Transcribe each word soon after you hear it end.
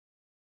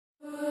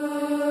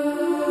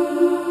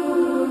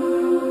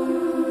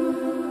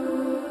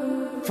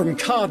From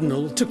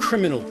cardinal to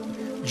criminal,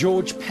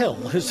 George Pell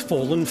has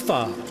fallen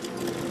far.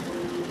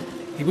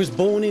 He was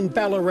born in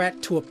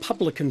Ballarat to a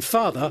publican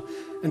father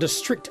and a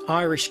strict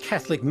Irish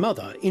Catholic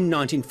mother in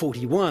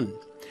 1941.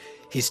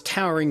 His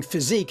towering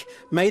physique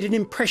made an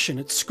impression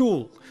at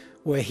school,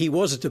 where he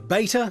was a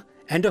debater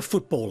and a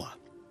footballer.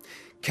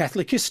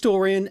 Catholic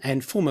historian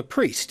and former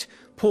priest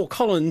Paul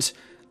Collins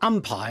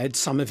umpired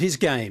some of his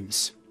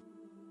games.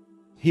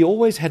 He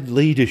always had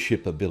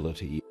leadership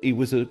ability. He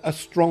was a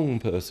strong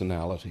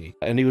personality,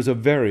 and he was a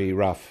very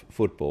rough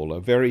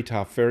footballer, very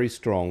tough, very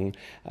strong,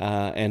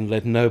 and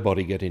let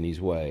nobody get in his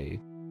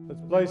way.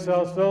 Let's place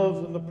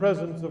ourselves in the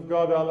presence of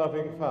God, our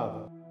loving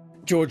Father.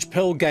 George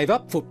Pell gave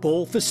up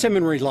football for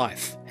seminary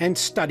life and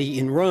study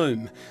in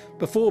Rome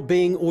before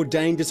being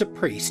ordained as a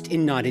priest in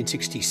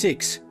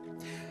 1966.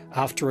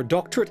 After a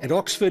doctorate at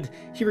Oxford,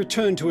 he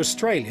returned to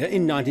Australia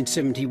in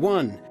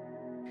 1971.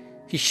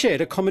 He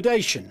shared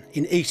accommodation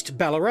in East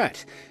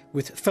Ballarat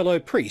with fellow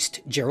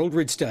priest Gerald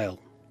Ridsdale.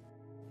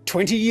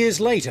 20 years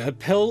later,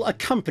 Pell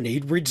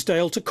accompanied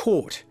Ridsdale to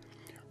court.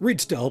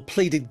 Ridsdale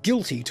pleaded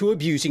guilty to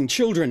abusing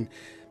children,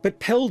 but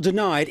Pell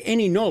denied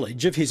any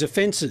knowledge of his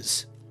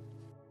offences.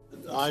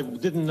 I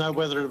didn't know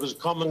whether it was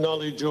common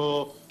knowledge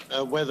or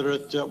whether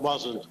it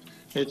wasn't.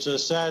 It's a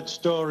sad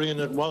story and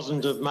it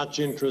wasn't of much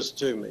interest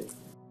to me.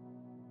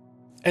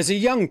 As a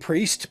young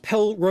priest,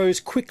 Pell rose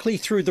quickly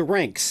through the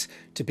ranks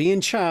to be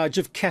in charge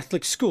of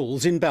Catholic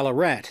schools in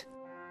Ballarat.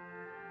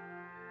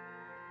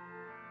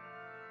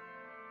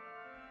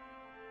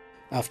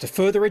 After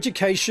further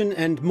education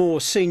and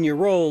more senior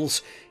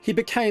roles, he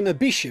became a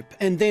bishop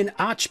and then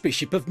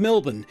Archbishop of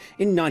Melbourne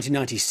in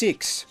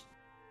 1996.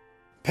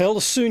 Pell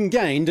soon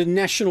gained a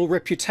national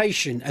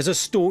reputation as a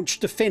staunch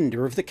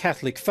defender of the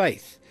Catholic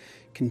faith,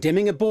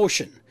 condemning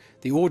abortion,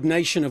 the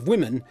ordination of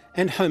women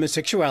and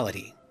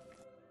homosexuality.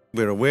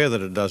 We're aware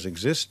that it does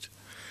exist.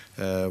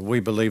 We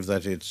believe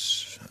that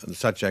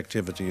such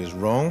activity is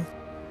wrong.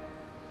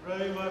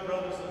 Pray, my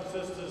brothers and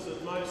sisters,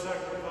 that my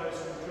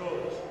sacrifice and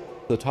yours.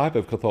 The type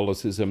of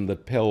Catholicism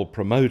that Pell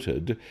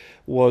promoted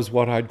was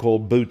what I'd call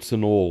boots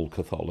and all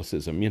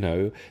Catholicism. You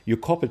know, you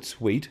cop it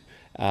sweet,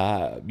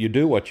 you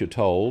do what you're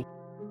told.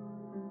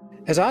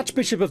 As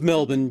Archbishop of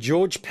Melbourne,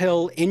 George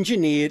Pell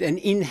engineered an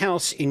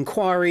in-house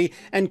inquiry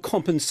and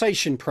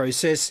compensation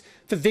process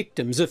for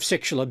victims of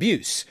sexual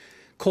abuse,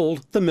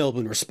 called the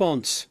Melbourne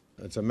Response.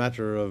 It's a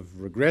matter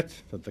of regret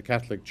that the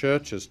Catholic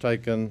Church has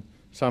taken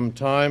some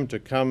time to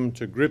come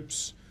to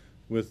grips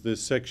with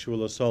this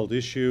sexual assault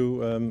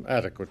issue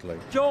adequately.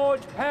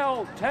 George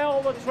Pell,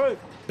 tell the truth.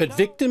 But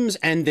victims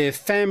and their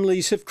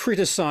families have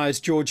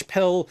criticised George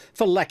Pell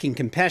for lacking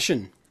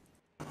compassion.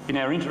 In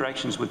our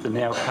interactions with the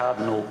now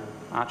Cardinal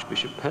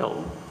Archbishop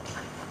Pell,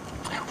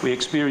 we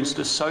experienced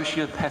a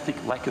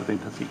sociopathic lack of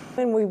empathy.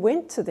 When we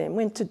went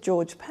to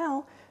George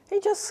Pell,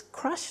 he just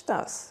crushed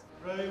us.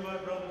 Pray, my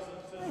brothers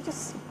and sisters. He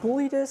just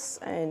bullied us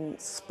and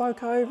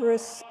spoke over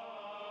us.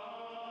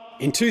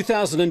 In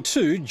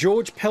 2002,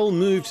 George Pell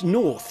moved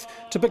north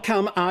to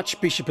become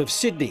Archbishop of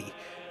Sydney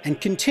and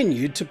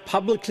continued to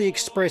publicly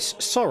express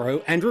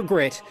sorrow and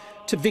regret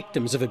to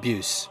victims of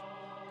abuse.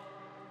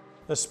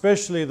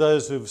 Especially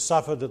those who've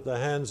suffered at the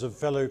hands of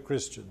fellow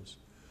Christians,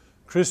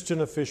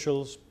 Christian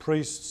officials,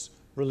 priests,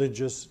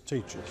 religious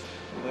teachers.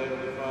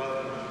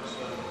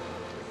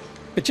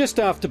 But just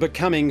after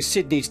becoming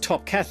Sydney's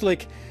top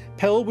Catholic,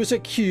 Pell was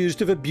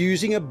accused of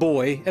abusing a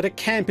boy at a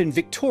camp in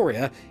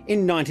Victoria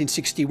in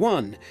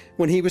 1961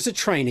 when he was a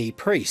trainee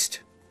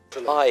priest.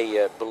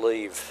 I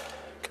believe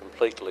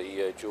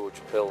completely George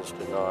Pell's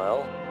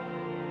denial.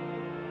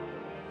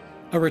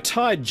 A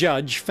retired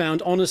judge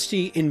found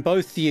honesty in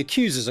both the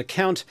accuser's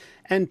account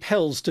and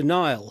Pell's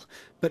denial,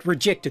 but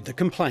rejected the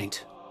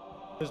complaint.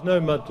 There's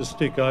no mud to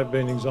stick, I've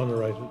been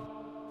exonerated.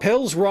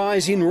 Pell's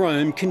rise in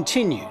Rome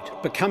continued,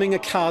 becoming a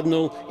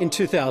cardinal in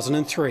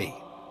 2003.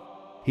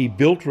 He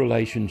built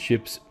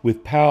relationships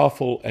with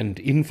powerful and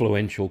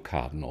influential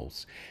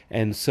cardinals,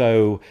 and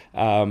so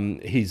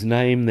his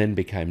name then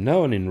became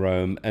known in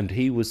Rome, and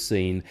he was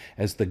seen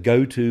as the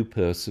go-to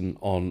person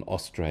on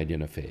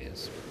Australian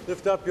affairs.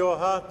 Lift up your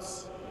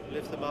hearts.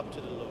 Lift them up to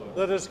the Lord.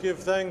 Let us give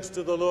thanks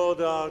to the Lord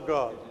our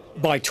God.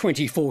 By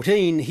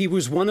 2014, he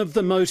was one of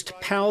the most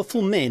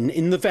powerful men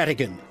in the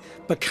Vatican,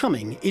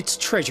 becoming its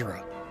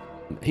treasurer.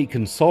 He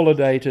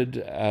consolidated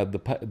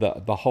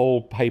the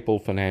whole papal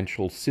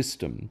financial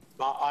system.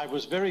 I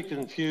was very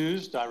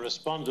confused. I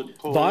responded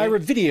poorly. Via a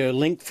video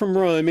link from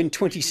Rome in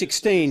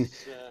 2016,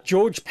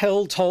 George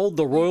Pell told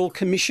the Royal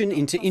Commission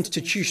into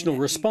Institutional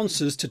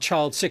Responses to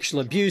Child Sexual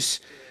Abuse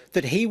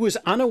that he was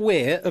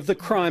unaware of the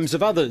crimes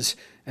of others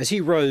as he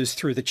rose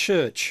through the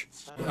church.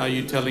 Are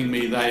you telling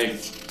me they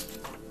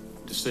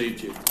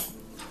deceived you?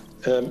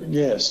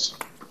 Yes.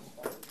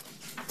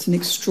 It's an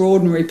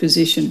extraordinary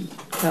position,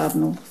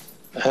 Cardinal.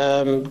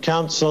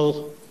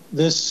 Council,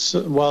 this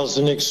was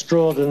an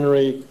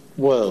extraordinary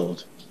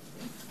world.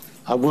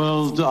 A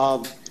world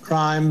of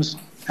crimes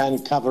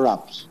and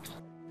cover-ups.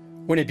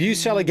 When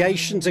abuse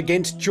allegations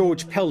against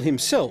George Pell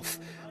himself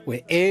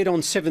where aired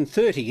on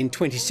 7:30 in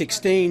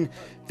 2016,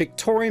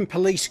 Victorian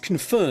police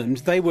confirmed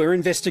they were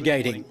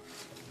investigating.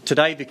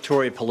 Today,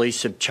 Victoria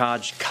Police have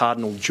charged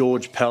Cardinal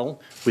George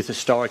Pell with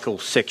historical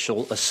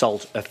sexual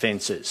assault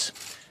offences.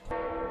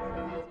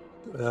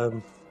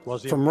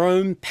 From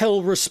Rome,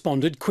 Pell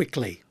responded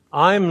quickly.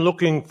 I'm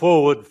looking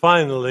forward,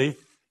 finally,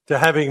 to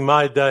having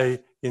my day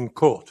in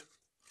court.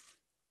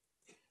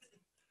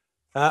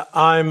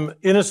 I'm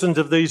innocent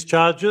of these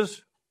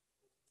charges.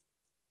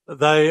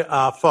 They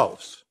are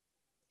false.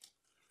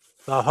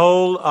 The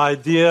whole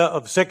idea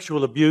of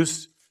sexual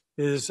abuse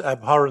is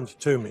abhorrent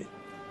to me.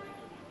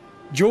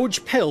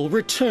 George Pell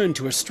returned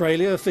to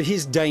Australia for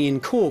his day in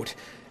court,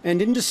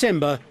 and in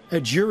December, a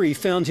jury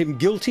found him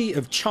guilty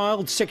of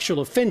child sexual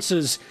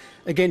offences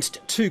against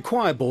 2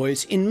 choir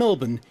boys in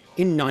Melbourne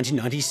in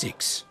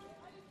 1996.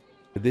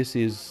 This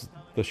is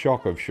the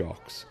shock of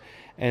shocks.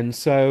 And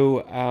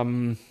so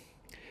I'm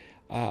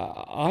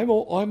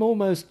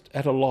almost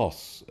at a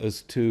loss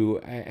as to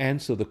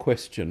answer the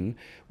question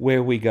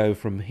where we go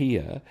from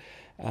here.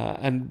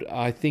 And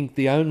I think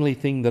the only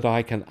thing that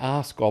I can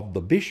ask of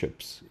the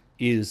bishops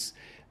is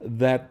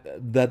that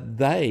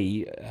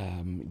they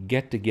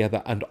get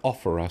together and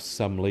offer us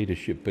some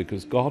leadership,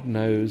 because God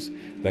knows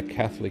the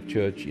Catholic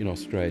Church in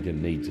Australia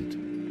needs it.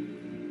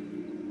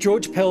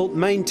 George Pell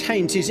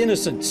maintains his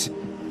innocence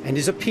and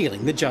is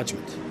appealing the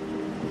judgment.